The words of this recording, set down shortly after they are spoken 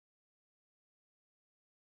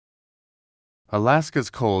Alaska's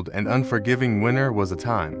cold and unforgiving winter was a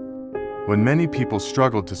time when many people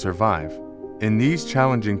struggled to survive. In these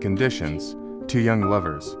challenging conditions, two young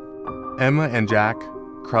lovers, Emma and Jack,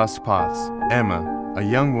 crossed paths. Emma, a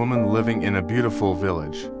young woman living in a beautiful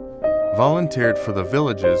village, volunteered for the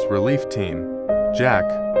village's relief team. Jack,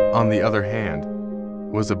 on the other hand,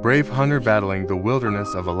 was a brave hunter battling the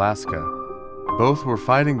wilderness of Alaska. Both were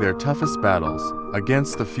fighting their toughest battles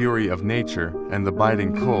against the fury of nature and the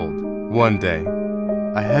biting cold. One day,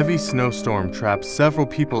 a heavy snowstorm trapped several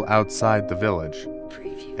people outside the village,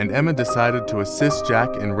 and Emma decided to assist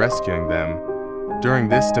Jack in rescuing them. During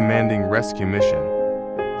this demanding rescue mission,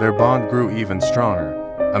 their bond grew even stronger.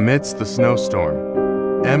 Amidst the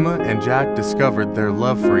snowstorm, Emma and Jack discovered their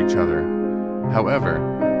love for each other. However,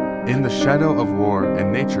 in the shadow of war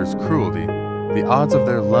and nature's cruelty, the odds of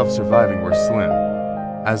their love surviving were slim.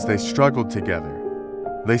 As they struggled together,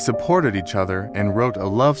 they supported each other and wrote a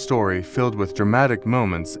love story filled with dramatic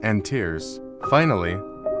moments and tears. Finally,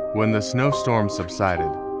 when the snowstorm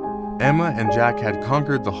subsided, Emma and Jack had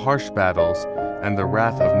conquered the harsh battles and the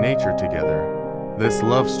wrath of nature together. This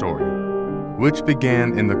love story, which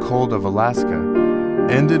began in the cold of Alaska,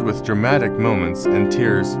 ended with dramatic moments and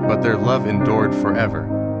tears, but their love endured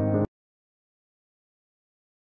forever.